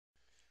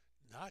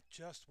Not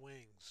Just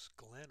Wings,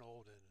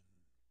 Glenolden.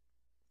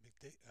 I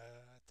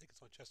think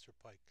it's on Chester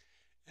Pike.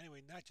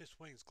 Anyway, Not Just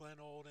Wings,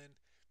 Glenolden.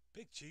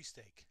 Big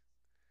cheesesteak.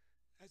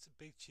 That's a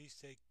big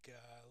cheesesteak,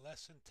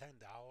 less than $10.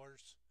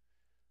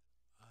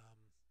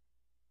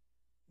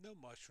 No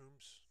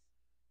mushrooms.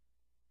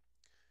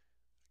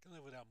 I can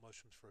live without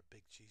mushrooms for a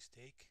big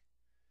cheesesteak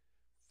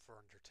for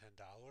under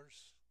 $10.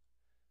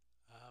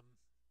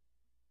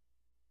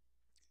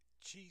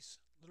 Cheese,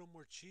 a little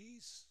more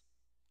cheese,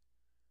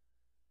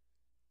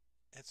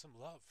 and some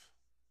love.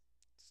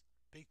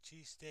 Big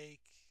cheesesteak,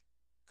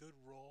 good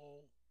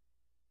roll,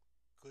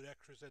 good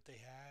extras that they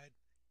had.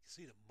 You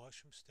see the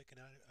mushrooms sticking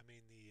out. The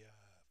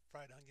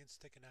fried onions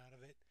sticking out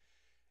of it.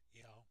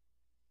 You know,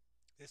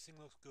 this thing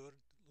looks good.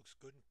 Looks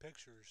good in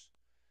pictures.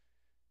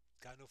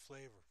 Got no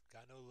flavor.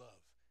 Got no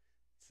love.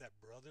 It's that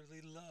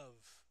brotherly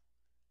love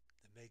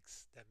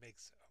that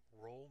makes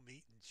roll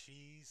meat and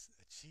cheese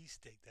a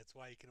cheesesteak. That's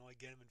why you can only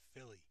get them in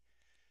Philly.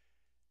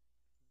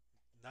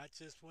 Not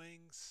Just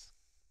Wings,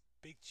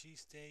 big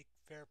cheesesteak,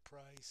 fair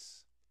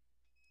price.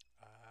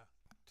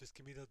 Just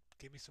give me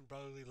some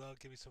brotherly love,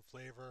 give me some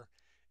flavor,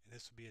 and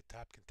this will be a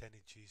top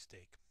contending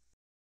cheesesteak.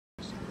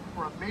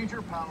 For a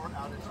major power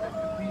outage that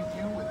could leave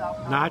you without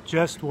power. Not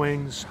Just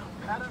Wings,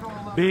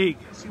 big,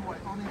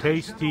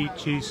 tasty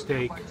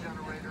cheesesteak,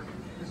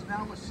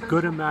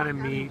 good amount of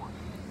meat,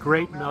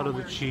 great melt of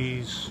the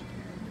cheese,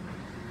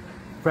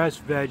 fresh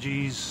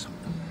veggies,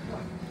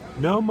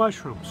 no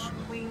mushrooms.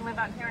 We live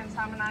out here in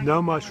Salmonag.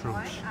 No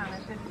mushrooms. On a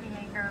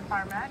 15-acre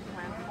farmette,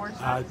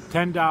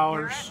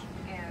 $10.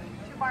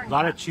 A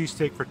lot of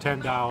cheesesteak for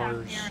 $10.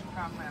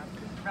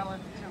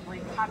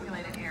 Relatively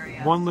populated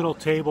area. One little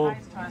table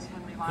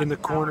in the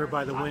corner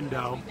by the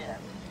window.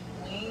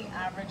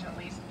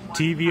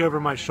 TV over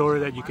my shoulder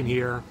that you can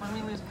hear. When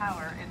we lose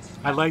power,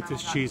 I like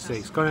this cheesesteak.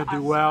 It's going to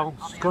do well.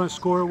 It's going to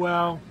score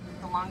well.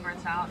 The longer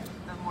it's out,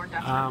 the more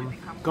desperate we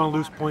become. Going to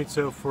lose points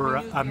though for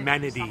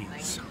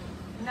amenities.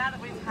 Now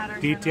that we've had our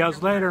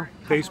Details later.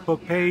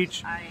 Facebook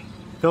page,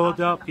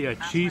 Philadelphia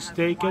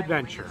Cheesesteak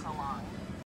Adventure.